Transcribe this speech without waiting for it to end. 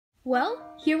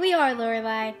Well, here we are,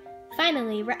 Lorelai.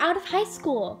 Finally, we're out of high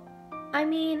school. I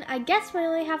mean, I guess we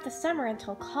only have the summer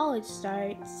until college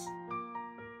starts.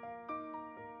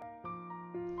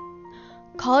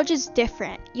 College is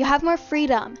different. You have more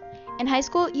freedom. In high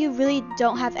school, you really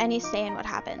don't have any say in what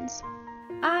happens.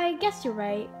 I guess you're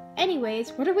right.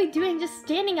 Anyways, what are we doing just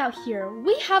standing out here?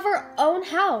 We have our own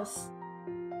house.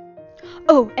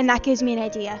 Oh, and that gives me an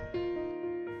idea.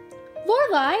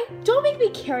 Lorelai, don't make me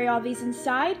carry all these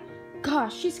inside.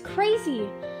 Gosh, she's crazy.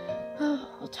 Oh,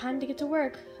 well, time to get to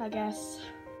work, I guess.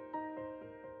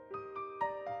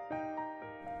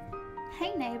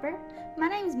 Hey neighbor, my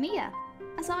name's Mia.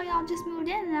 I saw y'all just moved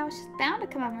in and I was just bound to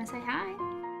come over and say hi.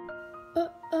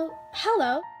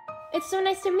 Hello. It's so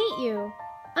nice to meet you.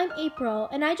 I'm April,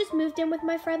 and I just moved in with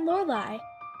my friend Lorelai.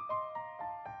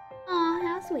 Aw,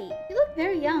 how sweet. You look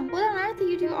very young. What on earth are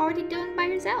you two already doing by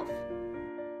yourself?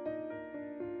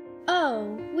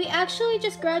 Oh, we actually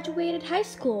just graduated high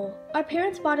school. Our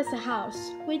parents bought us a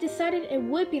house. We decided it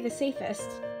would be the safest.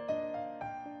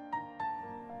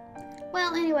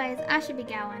 Well, anyways, I should be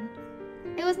going.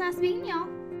 It was nice meeting y'all.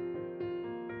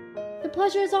 The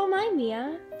pleasure is all mine,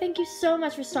 Mia. Thank you so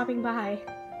much for stopping by.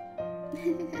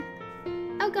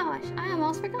 Oh gosh, I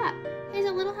almost forgot. Here's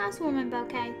a little housewarming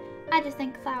bouquet. I just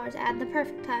think flowers add the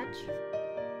perfect touch.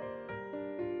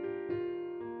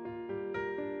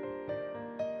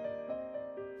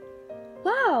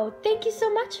 Wow, thank you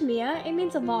so much, Mia. It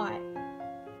means a lot.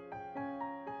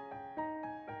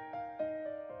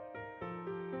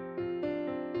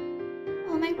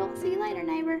 Well, maybe we'll see you later,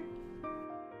 neighbor.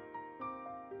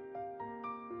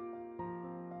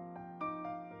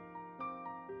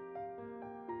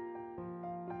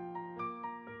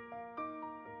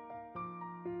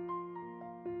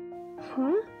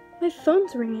 Huh? My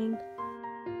phone's ringing.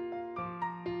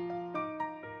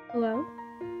 Hello?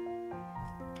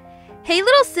 Hey,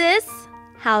 little sis.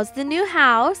 How's the new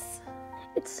house?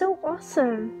 It's so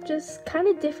awesome. Just kind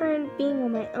of different being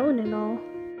on my own and all.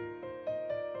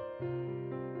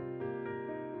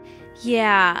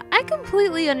 Yeah, I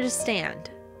completely understand.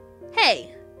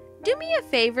 Hey, do me a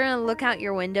favor and look out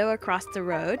your window across the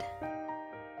road.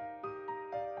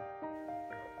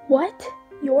 What?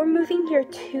 You're moving here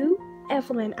too?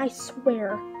 Evelyn, I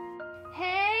swear.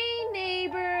 Hey,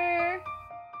 neighbor.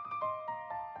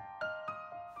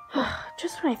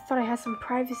 Just when I thought I had some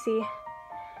privacy.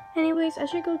 Anyways, I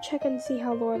should go check and see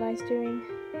how Lorelai's doing.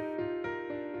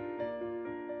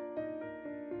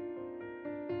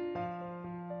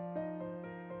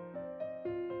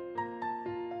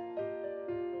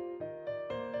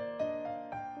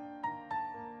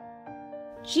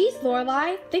 Geez,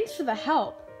 Lorelai, thanks for the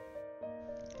help.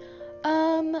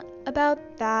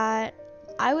 About that,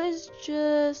 I was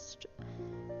just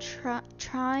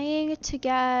trying to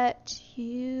get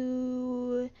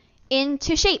you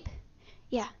into shape.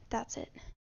 Yeah, that's it.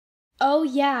 Oh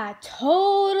yeah,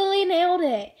 totally nailed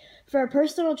it. For a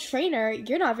personal trainer,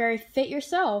 you're not very fit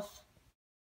yourself.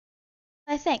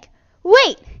 I think.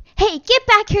 Wait! Hey, get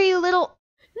back here, you little...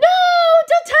 No!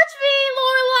 Don't touch me,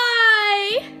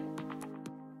 Lorelai!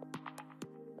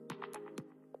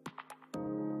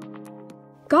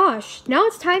 Gosh, now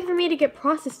it's time for me to get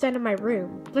processed done in my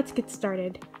room. Let's get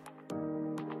started.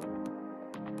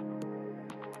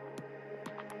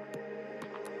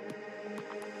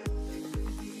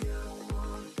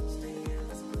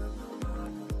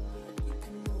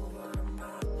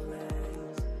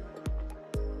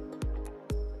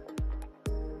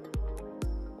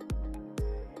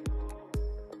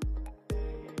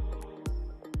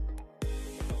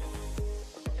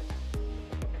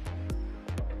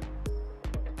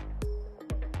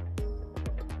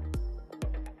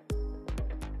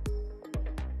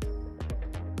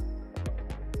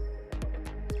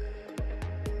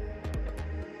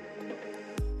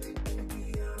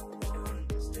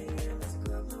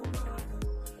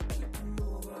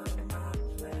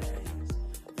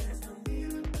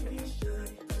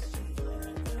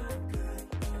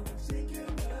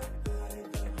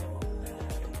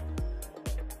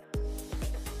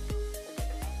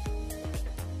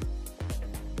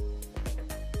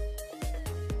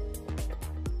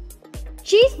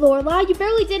 Jeez, Lorelai, you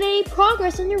barely did any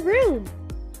progress in your room.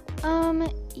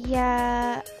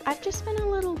 Yeah, I've just been a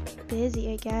little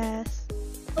busy, I guess.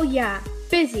 Oh yeah,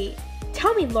 busy.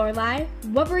 Tell me, Lorelai,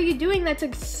 what were you doing that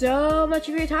took so much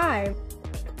of your time?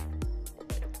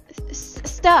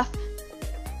 Stuff.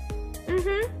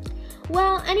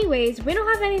 Well, anyways, we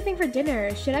don't have anything for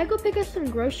dinner. Should I go pick up some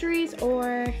groceries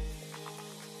or...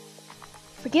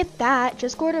 Forget that,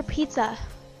 just go order pizza.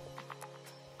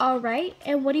 Alright,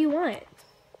 and what do you want?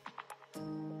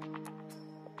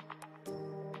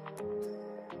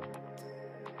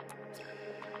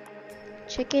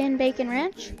 chicken bacon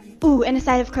ranch. Ooh, and a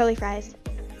side of curly fries.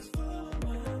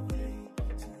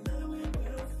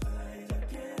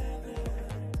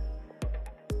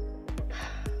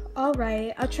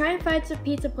 Alright, I'll try and find some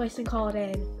pizza place and call it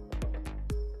in.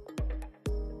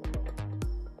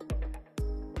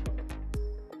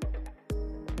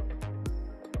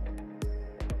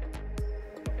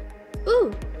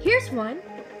 Ooh, here's one.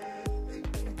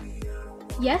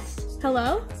 Yes,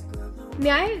 hello?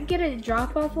 May I get a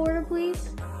drop-off order, please?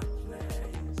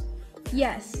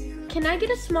 Yes. Can I get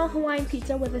a small Hawaiian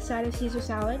pizza with a side of Caesar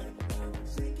salad?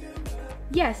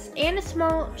 Yes, and a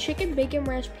small chicken bacon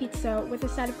ranch pizza with a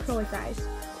side of curly fries.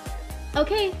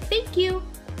 Okay, thank you.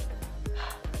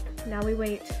 Now we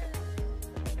wait.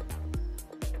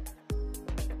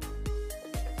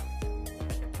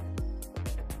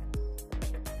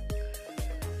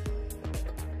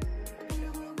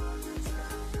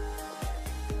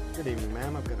 Good evening,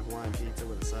 ma'am. I've got a Hawaiian pizza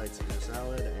with a side Caesar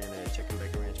salad and a chicken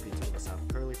bacon ranch pizza with a side of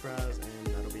curly fries, and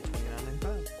that'll be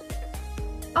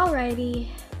 $29.95. Alrighty,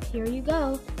 here you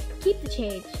go. Keep the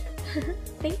change.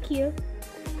 Thank you.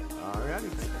 Alrighty,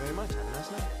 thank you very much. Have a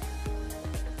nice night.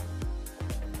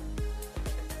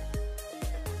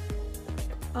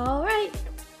 Alright.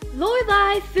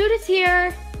 Lorelai, food is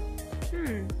here.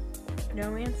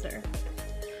 No answer.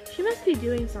 She must be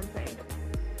doing something.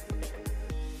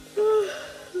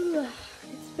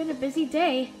 It's been a busy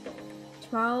day.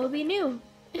 Tomorrow will be new.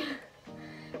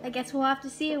 I guess we'll have to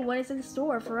see what is in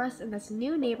store for us in this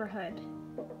new neighborhood.